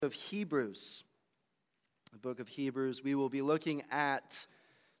Of Hebrews. The book of Hebrews. We will be looking at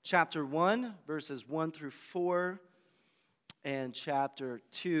chapter 1, verses 1 through 4, and chapter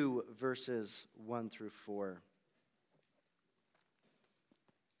 2, verses 1 through 4.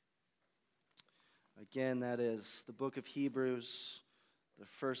 Again, that is the book of Hebrews, the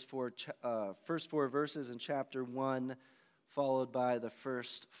first four verses in chapter 1, followed by the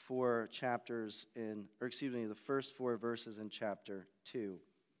first four verses in chapter 2.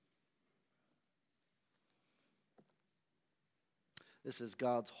 This is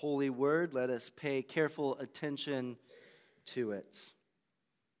God's holy word. Let us pay careful attention to it.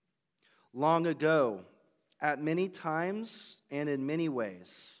 Long ago, at many times and in many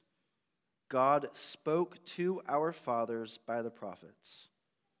ways, God spoke to our fathers by the prophets.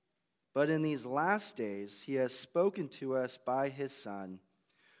 But in these last days, he has spoken to us by his Son,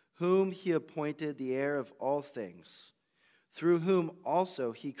 whom he appointed the heir of all things, through whom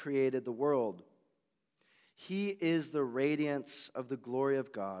also he created the world. He is the radiance of the glory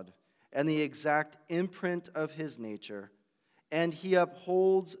of God and the exact imprint of his nature, and he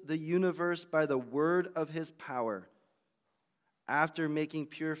upholds the universe by the word of his power. After making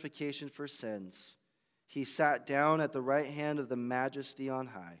purification for sins, he sat down at the right hand of the Majesty on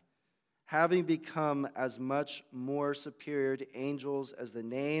high, having become as much more superior to angels as the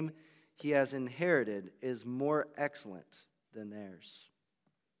name he has inherited is more excellent than theirs.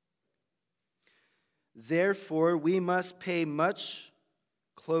 Therefore, we must pay much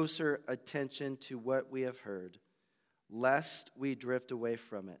closer attention to what we have heard, lest we drift away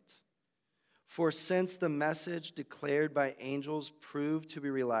from it. For since the message declared by angels proved to be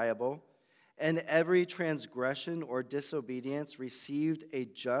reliable, and every transgression or disobedience received a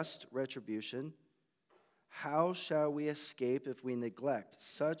just retribution, how shall we escape if we neglect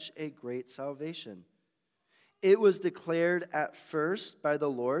such a great salvation? It was declared at first by the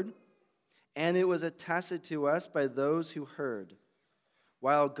Lord, and it was attested to us by those who heard,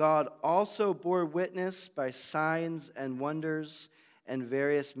 while God also bore witness by signs and wonders and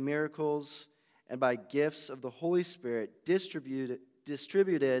various miracles and by gifts of the Holy Spirit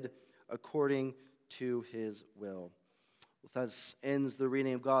distributed according to his will. Thus ends the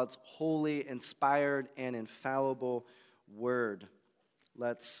reading of God's holy, inspired, and infallible word.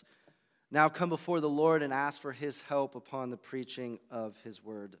 Let's now come before the Lord and ask for his help upon the preaching of his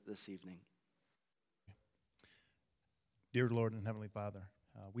word this evening. Dear Lord and Heavenly Father,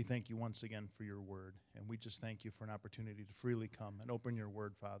 we thank you once again for your word, and we just thank you for an opportunity to freely come and open your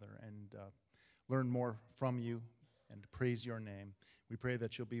word, Father, and learn more from you and to praise your name. We pray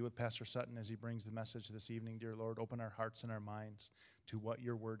that you'll be with Pastor Sutton as he brings the message this evening, dear Lord. Open our hearts and our minds to what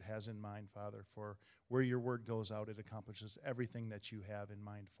your word has in mind, Father, for where your word goes out, it accomplishes everything that you have in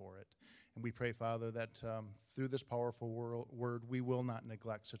mind for it. And we pray, Father, that through this powerful word, we will not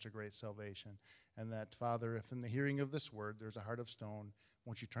neglect such a great salvation. And that, Father, if in the hearing of this word there's a heart of stone,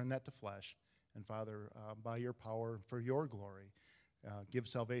 won't you turn that to flesh? And, Father, by your power, for your glory, give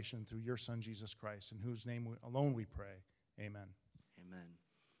salvation through your Son, Jesus Christ, in whose name alone we pray. Amen. Amen.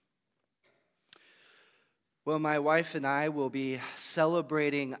 Well, my wife and I will be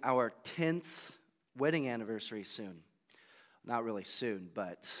celebrating our 10th wedding anniversary soon. Not really soon,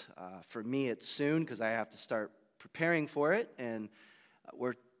 but for me it's soon because I have to start preparing for it. And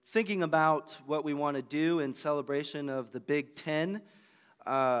we're thinking about what we want to do in celebration of the Big Ten.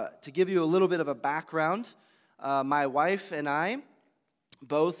 To give you a little bit of a background, my wife and I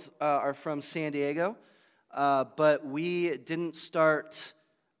both are from San Diego, but we didn't start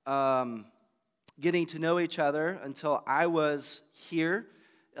getting to know each other until I was here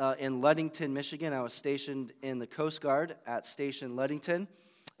in Ludington, Michigan. I was stationed in the Coast Guard at Station Ludington,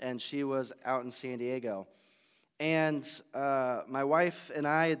 and she was out in San Diego. And my wife and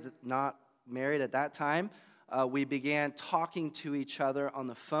I, not married at that time, we began talking to each other on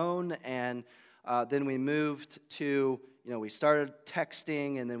the phone, and then we moved to, we started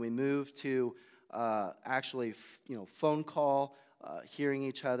texting, and then we moved to actually, phone call, hearing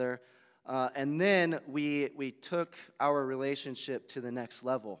each other. And then we took our relationship to the next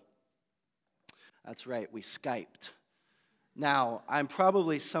level. That's right, we Skyped. Now, I'm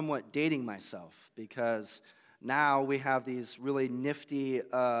probably somewhat dating myself because now we have these really nifty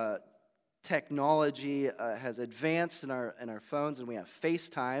technology has advanced in our phones, and we have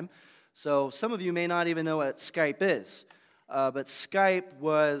FaceTime. So some of you may not even know what Skype is, but Skype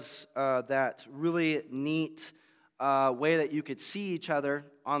was that really neat way that you could see each other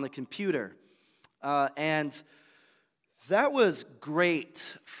on the computer. And that was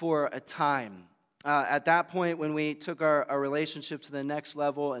great for a time. At that point, when we took our relationship to the next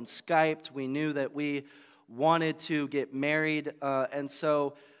level and Skyped, we knew that we wanted to get married. And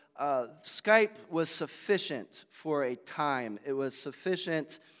so Skype was sufficient for a time. It was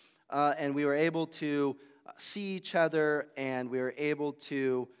sufficient, and we were able to see each other, and we were able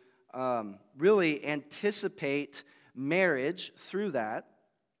to really anticipate marriage through that.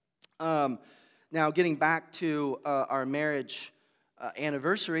 Now, getting back to our marriage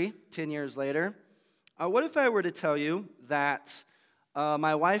anniversary 10 years later, what if I were to tell you that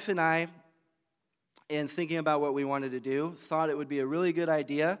my wife and I, in thinking about what we wanted to do, thought it would be a really good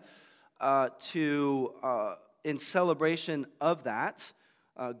idea to, in celebration of that,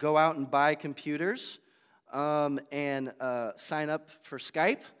 go out and buy computers and sign up for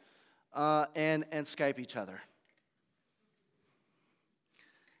Skype and Skype each other.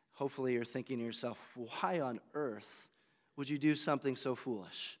 Hopefully you're thinking to yourself, why on earth would you do something so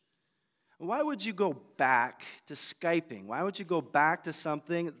foolish? Why would you go back to Skyping? Why would you go back to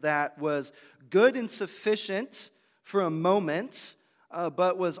something that was good and sufficient for a moment,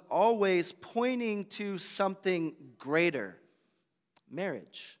 but was always pointing to something greater?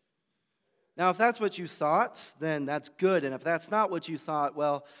 Marriage. Now, if that's what you thought, then that's good. And if that's not what you thought,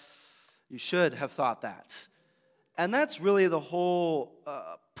 well, you should have thought that. And that's really the whole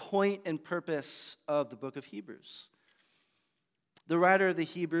point and purpose of the book of Hebrews. The writer of the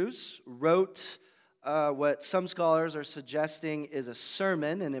Hebrews wrote what some scholars are suggesting is a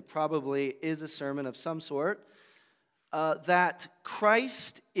sermon, and it probably is a sermon of some sort, that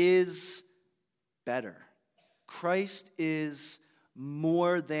Christ is better. Christ is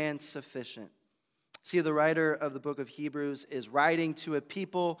more than sufficient. See, the writer of the book of Hebrews is writing to a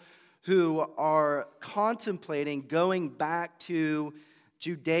people who are contemplating going back to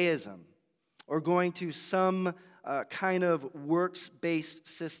Judaism or going to some kind of works-based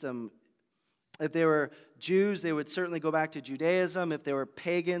system. If they were Jews, they would certainly go back to Judaism. If they were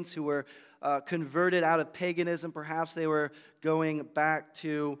pagans who were converted out of paganism, perhaps they were going back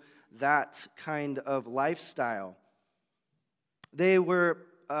to that kind of lifestyle. They were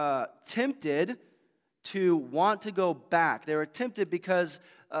tempted to want to go back. They were tempted because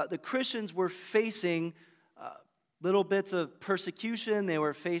the Christians were facing little bits of persecution. They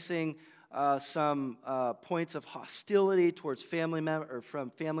were facing some points of hostility towards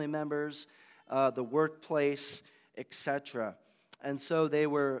from family members, the workplace, etc. And so they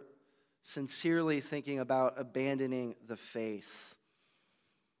were sincerely thinking about abandoning the faith.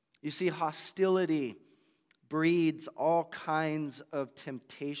 You see, hostility breeds all kinds of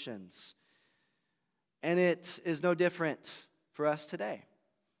temptations. And it is no different for us today,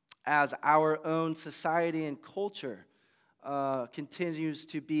 as our own society and culture continues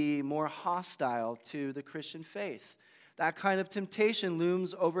to be more hostile to the Christian faith. That kind of temptation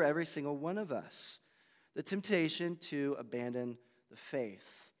looms over every single one of us. The temptation to abandon the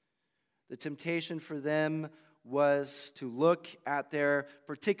faith. The temptation for them was to look at their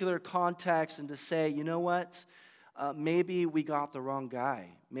particular context and to say, you know what? Maybe we got the wrong guy.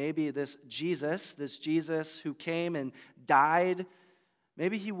 Maybe this Jesus who came and died,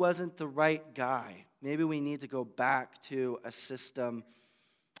 maybe he wasn't the right guy. Maybe we need to go back to a system.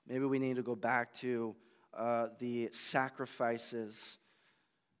 Maybe we need to go back to the sacrifices.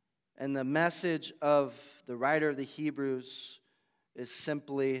 And the message of the writer of the Hebrews is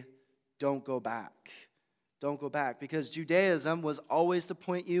simply, don't go back. Don't go back. Because Judaism was always to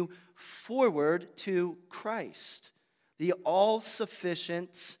point you forward to Christ, the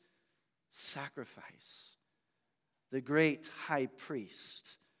all-sufficient sacrifice, the great high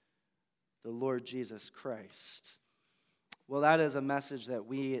priest, the Lord Jesus Christ. Well, that is a message that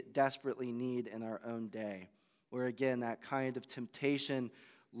we desperately need in our own day, where again, that kind of temptation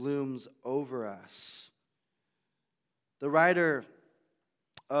looms over us. The writer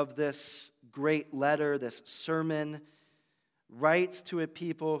of this great letter, this sermon, writes to a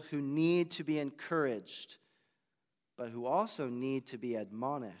people who need to be encouraged, but who also need to be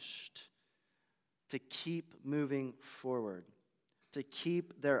admonished to keep moving forward, to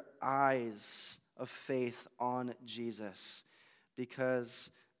keep their eyes of faith on Jesus, because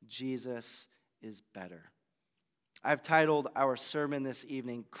Jesus is better. I've titled our sermon this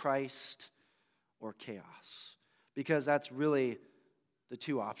evening, Christ or Chaos, because that's really the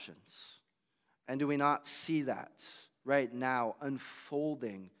two options. And do we not see that right now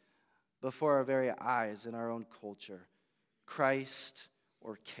unfolding before our very eyes in our own culture? Christ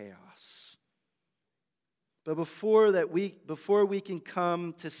or chaos. But before we can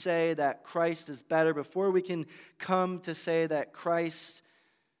come to say that Christ is better, before we can come to say that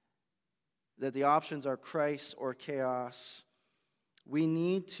that the options are Christ or chaos, we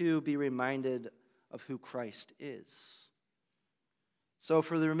need to be reminded of who Christ is. So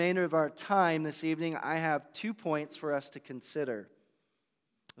for the remainder of our time this evening, I have 2 points for us to consider.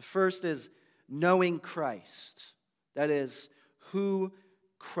 The first is knowing Christ. That is, who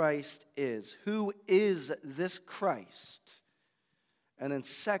Christ is. Who is this Christ? And then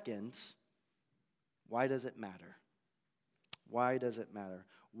second, why does it matter? Why does it matter?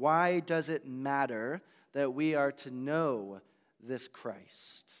 Why does it matter that we are to know this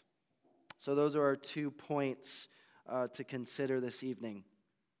Christ? So those are our 2 points to consider this evening.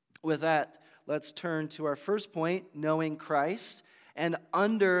 With that, let's turn to our first point, knowing Christ. And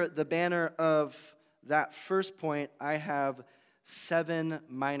under the banner of that first point, I have 7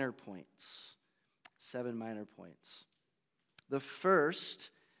 minor points. 7 minor points. The first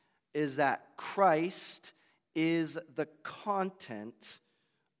is that Christ is the content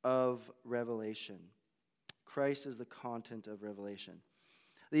of Revelation. Christ is the content of Revelation.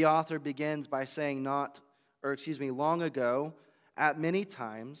 The author begins by saying long ago, at many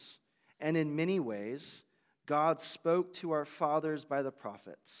times and in many ways, God spoke to our fathers by the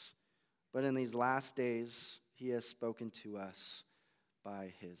prophets, but in these last days, he has spoken to us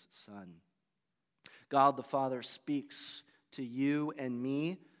by his Son. God the Father speaks to you and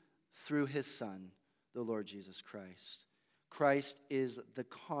me through his Son, the Lord Jesus Christ. Christ is the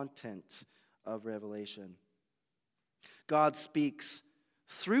content of Revelation. God speaks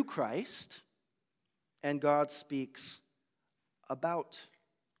through Christ, and God speaks about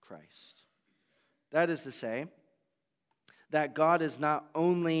Christ. That is to say, that God is not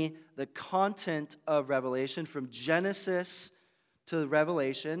only the content of Revelation, from Genesis to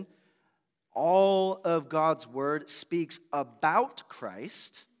Revelation, all of God's word speaks about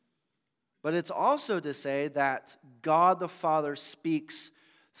Christ, but it's also to say that God the Father speaks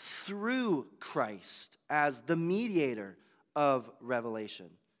through Christ as the mediator of Revelation.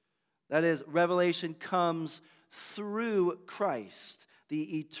 That is, Revelation comes through Christ,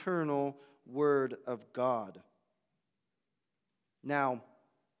 the eternal Word of God. Now,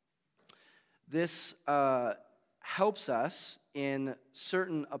 this helps us in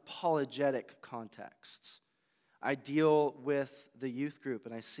certain apologetic contexts. I deal with the youth group,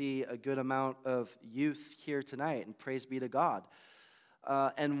 and I see a good amount of youth here tonight, and praise be to God.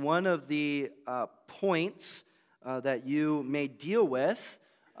 And one of the points that you may deal with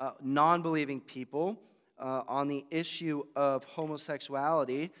non-believing people on the issue of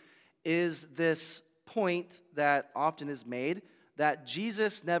homosexuality is this point that often is made that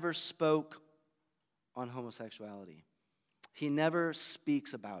Jesus never spoke on homosexuality. He never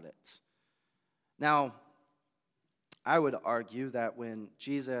speaks about it. Now, I would argue that when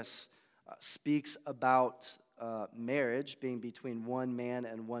Jesus speaks about marriage being between one man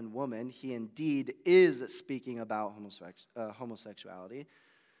and one woman, he indeed is speaking about homosexuality.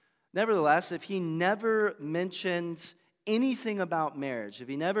 Nevertheless, if he never mentioned anything about marriage, if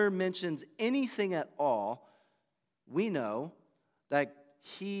he never mentions anything at all, we know that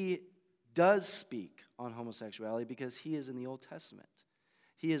he does speak on homosexuality because he is in the Old Testament.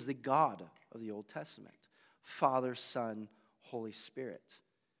 He is the God of the Old Testament. Father, Son, Holy Spirit.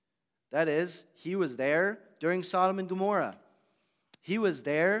 That is, he was there during Sodom and Gomorrah. He was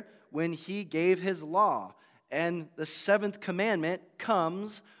there when he gave his law. And the 7th commandment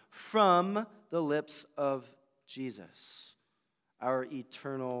comes from the lips of Jesus, our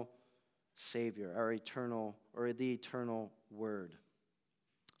eternal Savior, the eternal Word.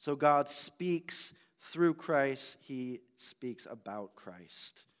 So God speaks through Christ. He speaks about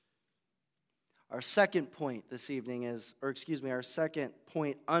Christ. Our second point this evening our second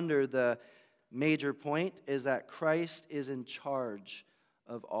point under the major point is that Christ is in charge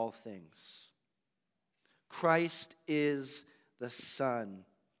of all things. Christ is the Son.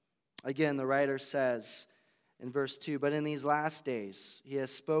 Again, the writer says in verse 2, "But in these last days he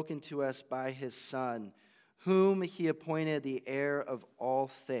has spoken to us by his Son, whom he appointed the heir of all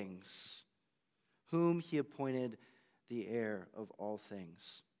things." Whom he appointed the heir of all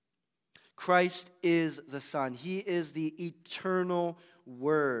things. Christ is the Son. He is the eternal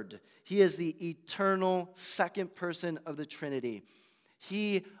Word. He is the eternal second person of the Trinity.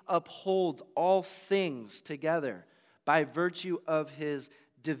 He upholds all things together by virtue of his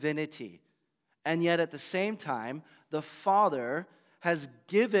divinity. And yet at the same time, the Father has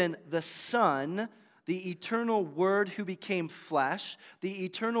given the Son, the eternal Word who became flesh, the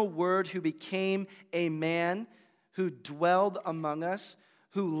eternal Word who became a man, who dwelled among us,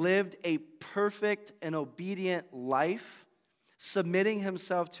 who lived a perfect and obedient life, submitting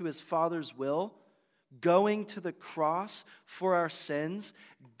himself to his Father's will, going to the cross for our sins,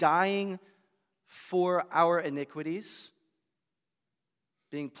 dying for our iniquities,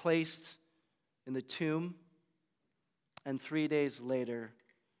 being placed in the tomb, and 3 days later,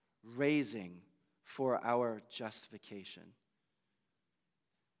 raising for our justification.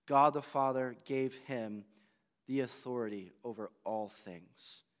 God the Father gave him the authority over all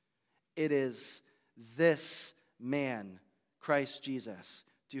things. It is this man, Christ Jesus,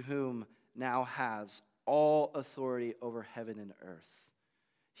 to whom now has all authority over heaven and earth.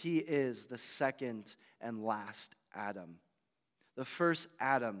 He is the second and last Adam. The first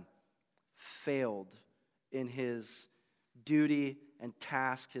Adam failed in his duty and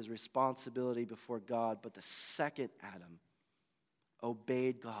task, his responsibility before God, but the second Adam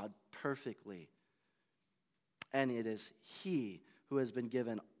obeyed God perfectly. And it is he who has been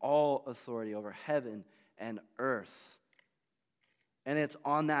given all authority over heaven and earth. And it's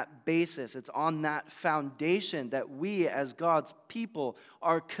on that basis, it's on that foundation that we as God's people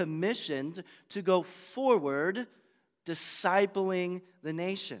are commissioned to go forward, discipling the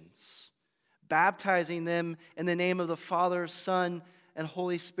nations, baptizing them in the name of the Father, Son, and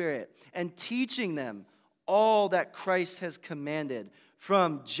Holy Spirit, and teaching them all that Christ has commanded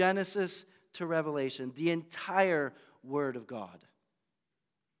from Genesis to Revelation, the entire Word of God.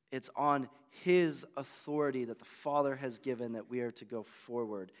 It's on his authority that the Father has given that we are to go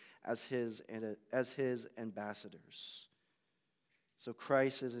forward as his ambassadors. So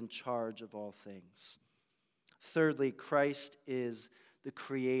Christ is in charge of all things. Thirdly, Christ is the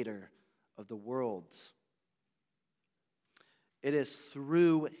creator of the world. It is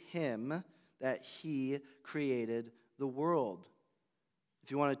through him that he created the world. If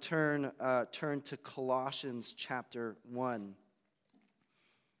you want to turn to Colossians chapter 1.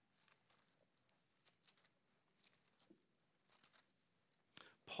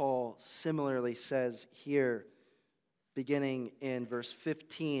 Paul similarly says here, beginning in verse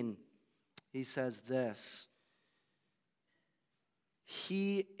 15, he says this: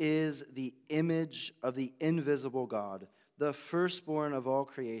 He is the image of the invisible God, the firstborn of all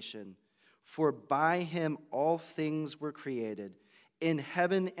creation. For by him all things were created, in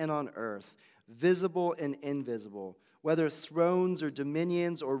heaven and on earth, visible and invisible, whether thrones or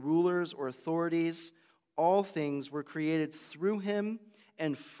dominions or rulers or authorities, all things were created through him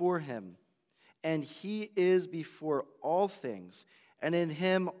and for him. And he is before all things, and in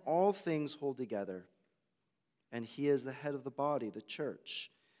him all things hold together. And he is the head of the body, the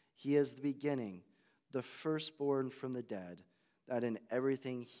church. He is the beginning, the firstborn from the dead, that in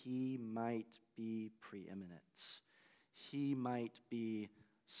everything he might be preeminent. He might be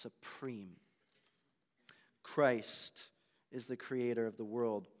supreme. Christ is the creator of the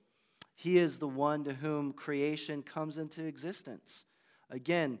world. He is the one to whom creation comes into existence.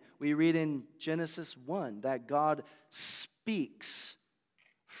 Again, we read in Genesis 1 that God speaks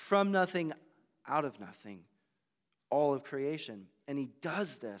from nothing, out of nothing, all of creation. And he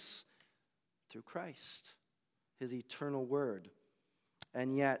does this through Christ, his eternal word.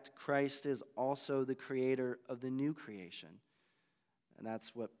 And yet, Christ is also the creator of the new creation. And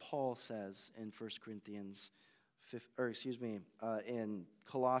that's what Paul says in in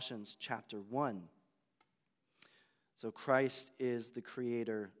Colossians chapter 1. So Christ is the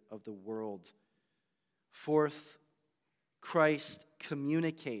creator of the world. Fourth, Christ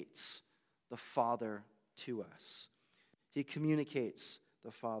communicates the Father to us. He communicates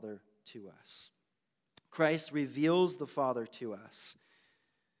the Father to us. Christ reveals the Father to us.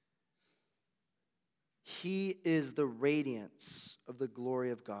 He is the radiance of the glory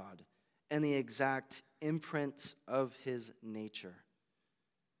of God and the exact imprint of his nature.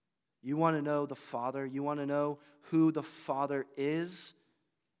 You want to know the Father? You want to know who the Father is?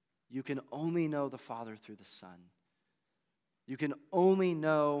 You can only know the Father through the Son. You can only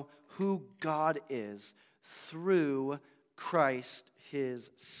know who God is through Christ, his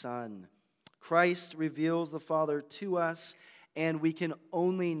Son. Christ reveals the Father to us, and we can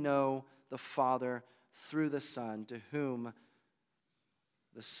only know the Father through the Son, to whom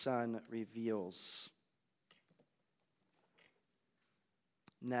the Son reveals.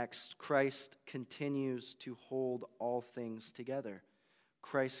 Next, Christ continues to hold all things together.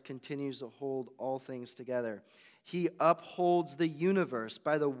 Christ continues to hold all things together. He upholds the universe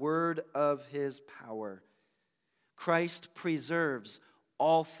by the word of his power. Christ preserves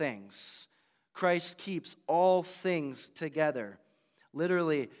all things. Christ keeps all things together.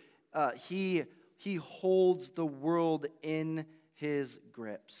 Literally, he holds the world in his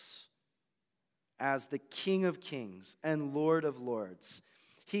grips. As the King of Kings and Lord of Lords,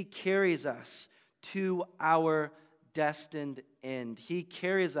 he carries us to our destined end. He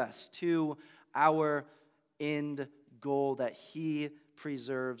carries us to our end goal that he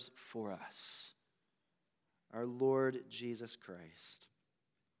preserves for us. Our Lord Jesus Christ.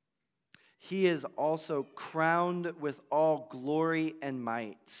 He is also crowned with all glory and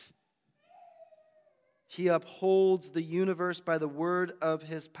might. He upholds the universe by the word of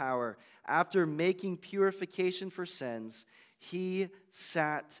his power. After making purification for sins, he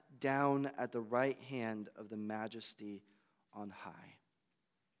sat down at the right hand of the Majesty on high.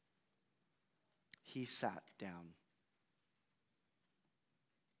 He sat down.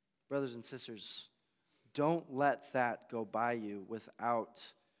 Brothers and sisters, don't let that go by you without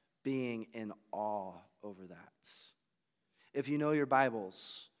being in awe over that. If you know your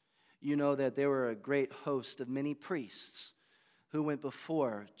Bibles, you know that there were a great host of many priests who went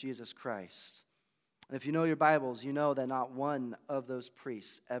before Jesus Christ. And if you know your Bibles, you know that not one of those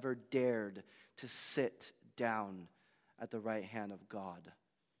priests ever dared to sit down at the right hand of God.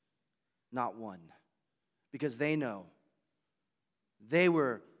 Not one. Because they know they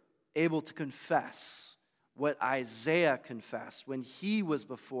were able to confess what Isaiah confessed when he was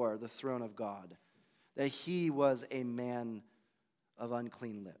before the throne of God, that he was a man of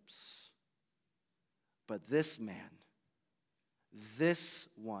unclean lips. But this man, this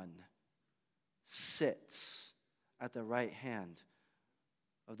one, sits at the right hand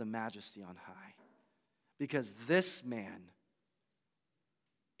of the Majesty on high. Because this man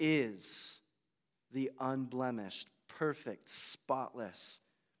is the unblemished, perfect, spotless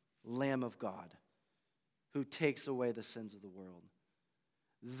Lamb of God who takes away the sins of the world.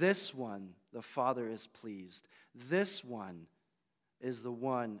 This one, the Father is pleased. This one is the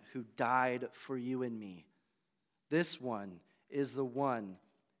one who died for you and me. This one is the one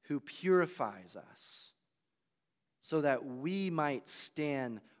who purifies us so that we might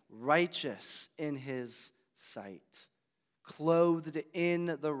stand righteous in his sight, clothed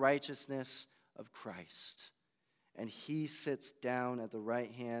in the righteousness of Christ. And he sits down at the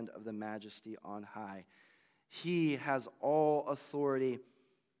right hand of the Majesty on high. He has all authority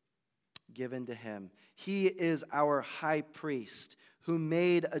given to him. He is our high priest who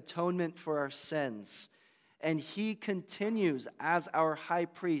made atonement for our sins. And he continues as our high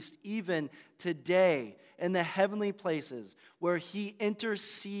priest even today in the heavenly places where he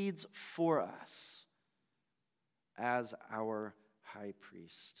intercedes for us as our high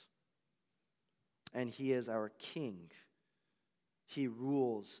priest. And he is our king. He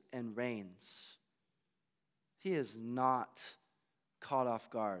rules and reigns. He is not caught off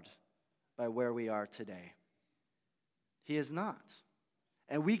guard by where we are today. He is not.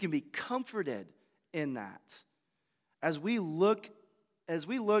 And we can be comforted in that. As we look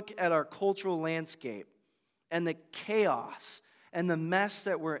at our cultural landscape and the chaos and the mess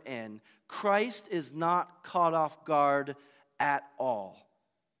that we're in, Christ is not caught off guard at all.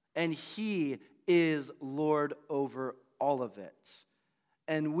 And he is Lord over all of it.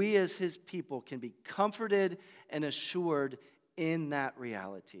 And we as his people can be comforted and assured in that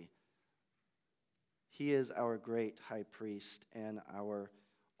reality. He is our great high priest and our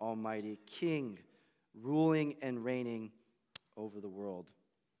almighty king, ruling and reigning over the world.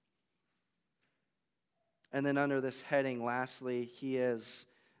 And then under this heading, lastly, he is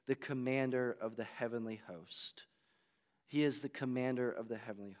the commander of the heavenly host. He is the commander of the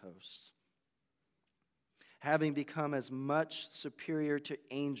heavenly host. Having become as much superior to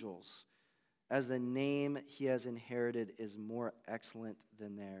angels as the name he has inherited is more excellent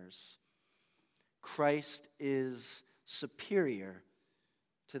than theirs. Christ is superior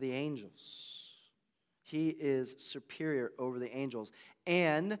to the angels. He is superior over the angels.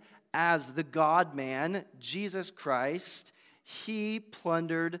 And as the God-man, Jesus Christ, he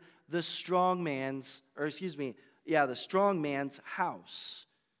plundered the strong man's house.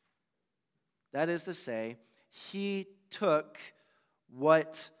 That is to say, he took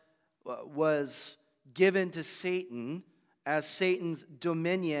what was given to Satan as Satan's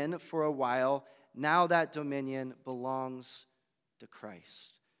dominion for a while. Now that dominion belongs to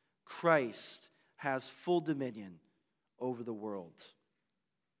Christ. Christ has full dominion over the world.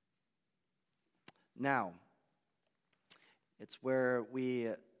 Now, it's where we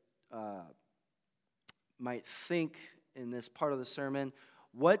might think in this part of the sermon,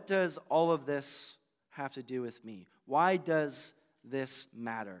 what does all of this have to do with me? Why does this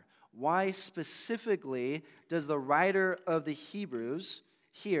matter? Why specifically does the writer of the Hebrews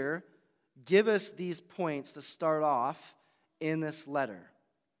here give us these points to start off in this letter?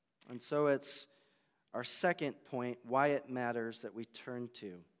 And so it's our second point, why it matters, that we turn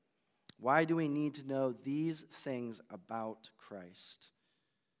to. Why do we need to know these things about Christ?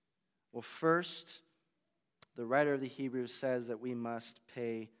 Well, first, the writer of the Hebrews says that we must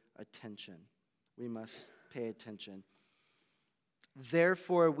pay attention. We must pay attention.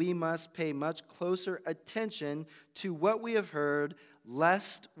 Therefore, we must pay much closer attention to what we have heard,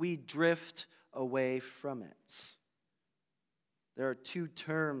 lest we drift away from it. There are two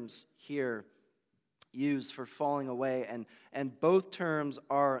terms here used for falling away, and both terms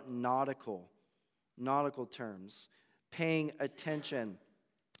are nautical terms. Paying attention.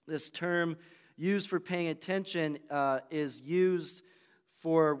 This term used for paying attention is used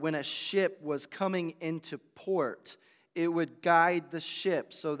for when a ship was coming into port. It would guide the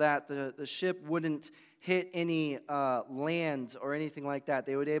ship so that the ship wouldn't hit any land or anything like that.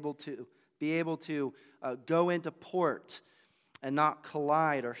 They would be able to go into port and not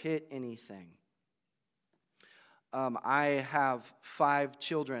collide or hit anything. I have 5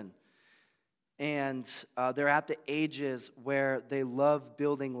 children, and they're at the ages where they love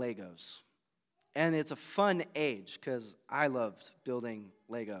building Legos. And it's a fun age because I loved building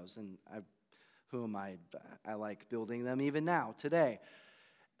Legos, and I like building them even now, today.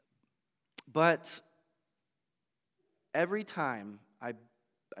 But every time I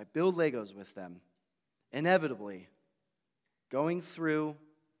build Legos with them, inevitably, going through,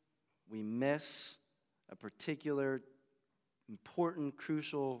 we miss a particular important,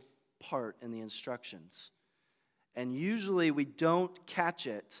 crucial part in the instructions. And usually we don't catch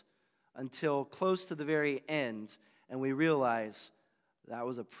it until close to the very end, and we realize that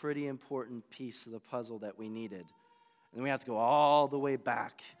was a pretty important piece of the puzzle that we needed. And we have to go all the way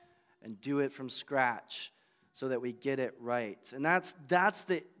back and do it from scratch so that we get it right. And that's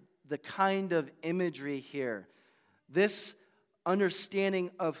the kind of imagery here. This understanding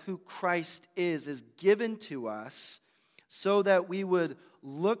of who Christ is given to us so that we would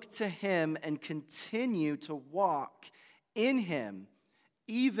look to him and continue to walk in him,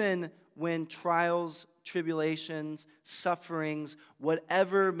 even when trials, tribulations, sufferings,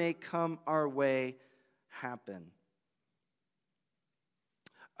 whatever may come our way, happen.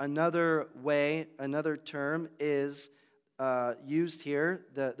 Another term is used here,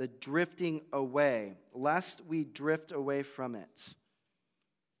 the drifting away, lest we drift away from it.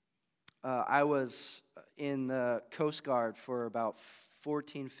 I was in the Coast Guard for about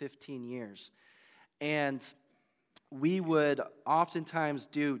 14, 15 years, and we would oftentimes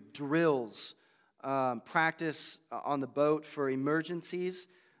do drills, practice on the boat for emergencies.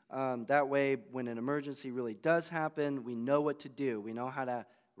 That way, when an emergency really does happen, we know what to do. We know how to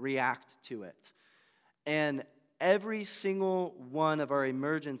react to it. And every single one of our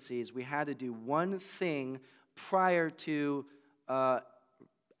emergencies, we had to do one thing prior to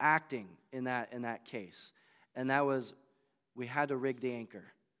acting in that case. And that was, we had to rig the anchor.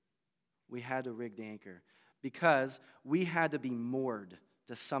 We had to rig the anchor because we had to be moored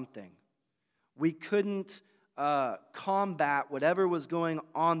to something. We couldn't combat whatever was going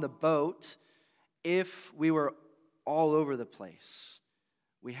on the boat if we were all over the place.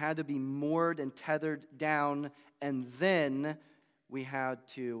 We had to be moored and tethered down, and then we had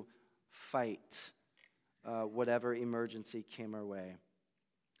to fight whatever emergency came our way.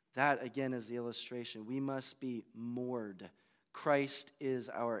 That, again, is the illustration. We must be moored. Christ is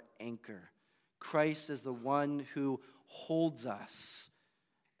our anchor. Christ is the one who holds us.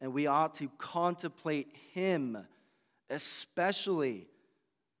 And we ought to contemplate him, especially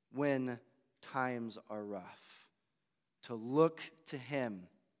when times are rough. To look to him,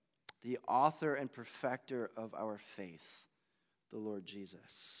 the author and perfecter of our faith, the Lord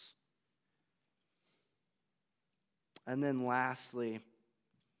Jesus. And then lastly,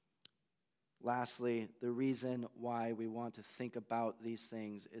 the reason why we want to think about these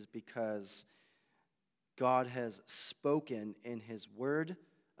things is because God has spoken in his word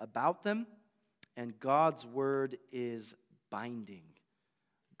about them, and God's word is binding.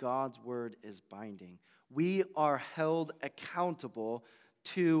 God's word is binding. We are held accountable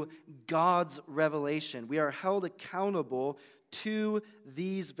to God's revelation. We are held accountable to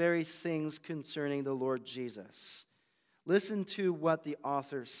these very things concerning the Lord Jesus. Listen to what the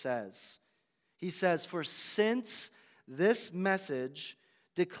author says. He says, "For since this message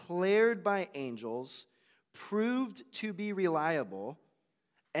declared by angels proved to be reliable,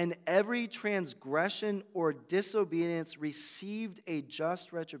 and every transgression or disobedience received a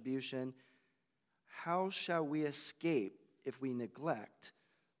just retribution, how shall we escape if we neglect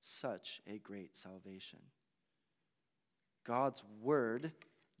such a great salvation?" God's word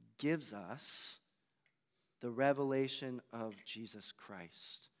gives us the revelation of Jesus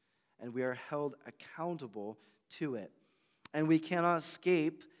Christ, and we are held accountable to it. And we cannot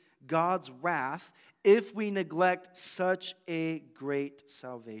escape God's wrath if we neglect such a great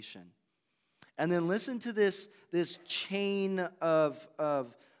salvation. And then listen to this chain of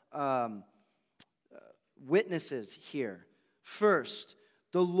witnesses here. First,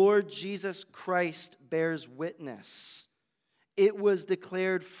 the Lord Jesus Christ bears witness. It was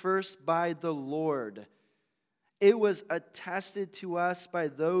declared first by the Lord. It was attested to us by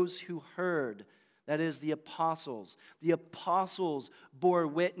those who heard That is, the apostles. The apostles bore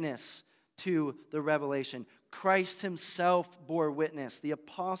witness to the revelation. Christ himself bore witness. The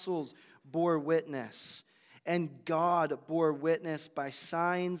apostles bore witness. And God bore witness by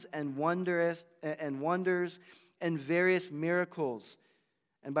signs and wonders and various miracles,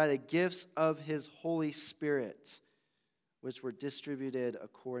 and by the gifts of his Holy Spirit, which were distributed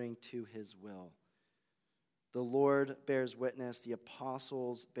according to his will. The Lord bears witness, the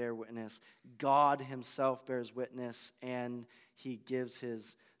apostles bear witness, God himself bears witness, and he gives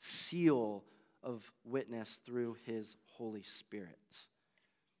his seal of witness through his Holy Spirit.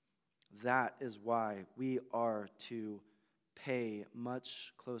 That is why we are to pay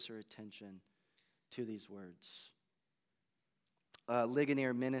much closer attention to these words.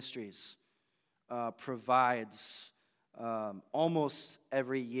 Ligonier Ministries provides almost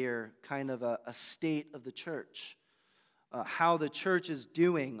every year kind of a state of the church, how the church is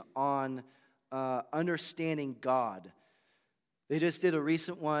doing on understanding God. They just did a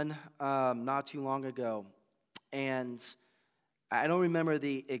recent one not too long ago, and I don't remember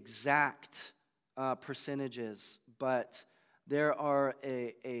the exact percentages, but there are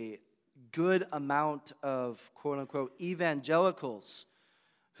a good amount of quote-unquote evangelicals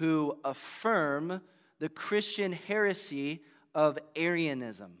who affirm the Christian heresy of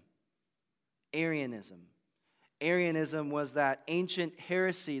Arianism. Arianism was that ancient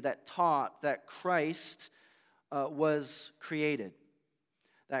heresy that taught that Christ was created,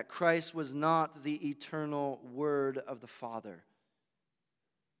 that Christ was not the eternal Word of the Father.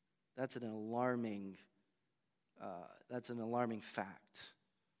 That's an alarming fact,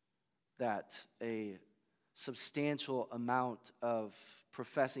 that a substantial amount of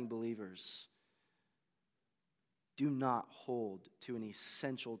professing believers do not hold to an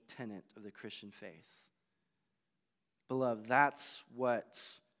essential tenet of the Christian faith. Beloved, that's what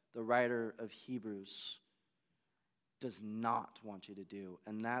the writer of Hebrews does not want you to do,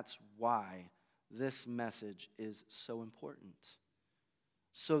 and that's why this message is so important.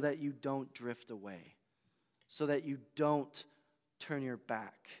 So that you don't drift away, so that you don't turn your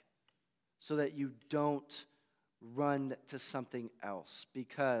back, so that you don't run to something else,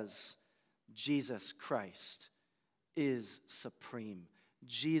 because Jesus Christ is supreme.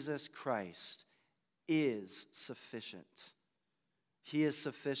 Jesus Christ is sufficient. He is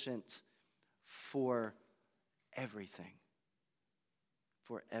sufficient for everything.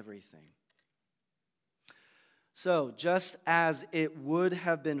 For everything. So, just as it would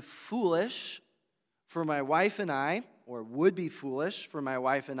have been foolish for my wife and I, or would be foolish for my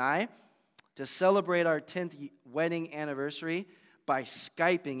wife and I, to celebrate our 10th wedding anniversary by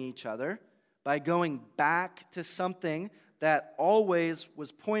Skyping each other, by going back to something that always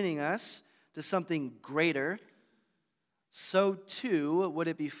was pointing us to something greater, so too would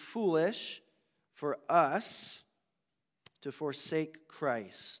it be foolish for us to forsake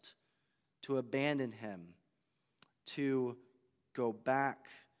Christ, to abandon him, to go back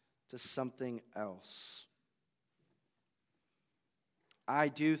to something else. I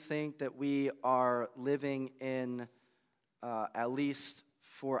do think that we are living in, at least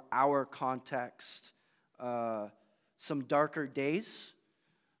for our context, some darker days.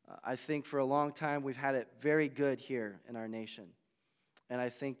 I think for a long time we've had it very good here in our nation. And I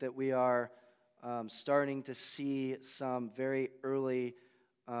think that we are starting to see some very early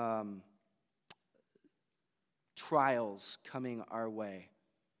trials coming our way.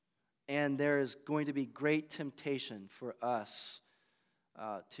 And there is going to be great temptation for us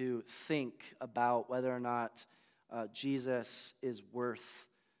to think about whether or not Jesus is worth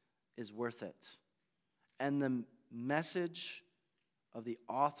it. And the message of the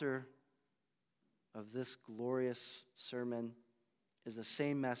author of this glorious sermon is the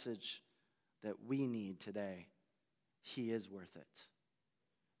same message that we need today. He is worth it.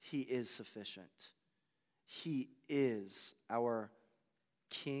 He is sufficient. He is our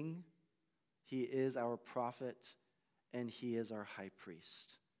King. He is our prophet. And he is our high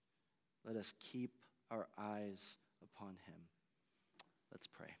priest. Let us keep our eyes upon him. Let's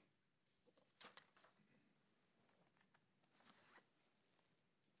pray.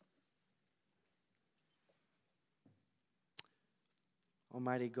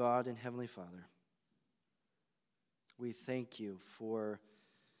 Almighty God and Heavenly Father, we thank you for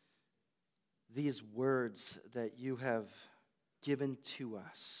these words that you have given to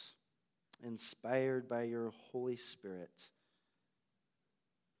us, inspired by your Holy Spirit.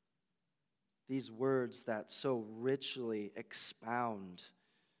 These words that so richly expound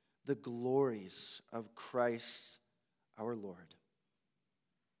the glories of Christ our Lord.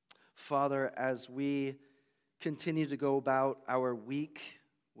 Father, as we continue to go about our week,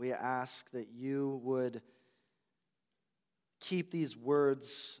 We ask that you would keep these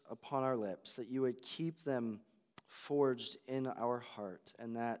words upon our lips, that you would keep them forged in our heart,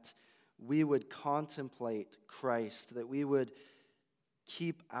 and that we would contemplate Christ, that we would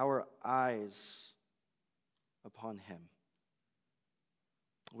keep our eyes upon him.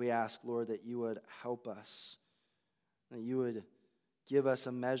 We ask, Lord, that you would help us, that you would give us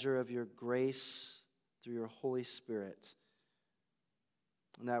a measure of your grace through your Holy Spirit,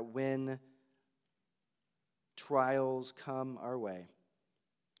 and that when trials come our way,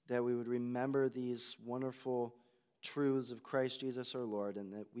 that we would remember these wonderful truths of Christ Jesus our Lord,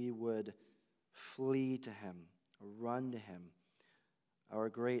 and that we would flee to him, run to him, our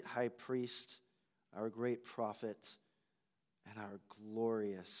great high priest, our great prophet, and our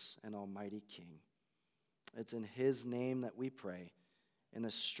glorious and almighty King. It's in his name that we pray, in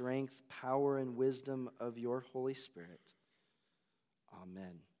the strength, power, and wisdom of your Holy Spirit.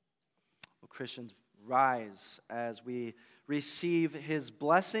 Amen. Well, Christians, rise as we receive his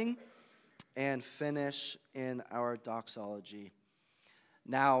blessing and finish in our doxology.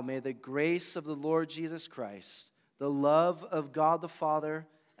 Now may the grace of the Lord Jesus Christ, the love of God the Father,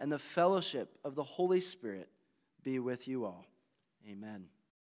 and the fellowship of the Holy Spirit be with you all. Amen.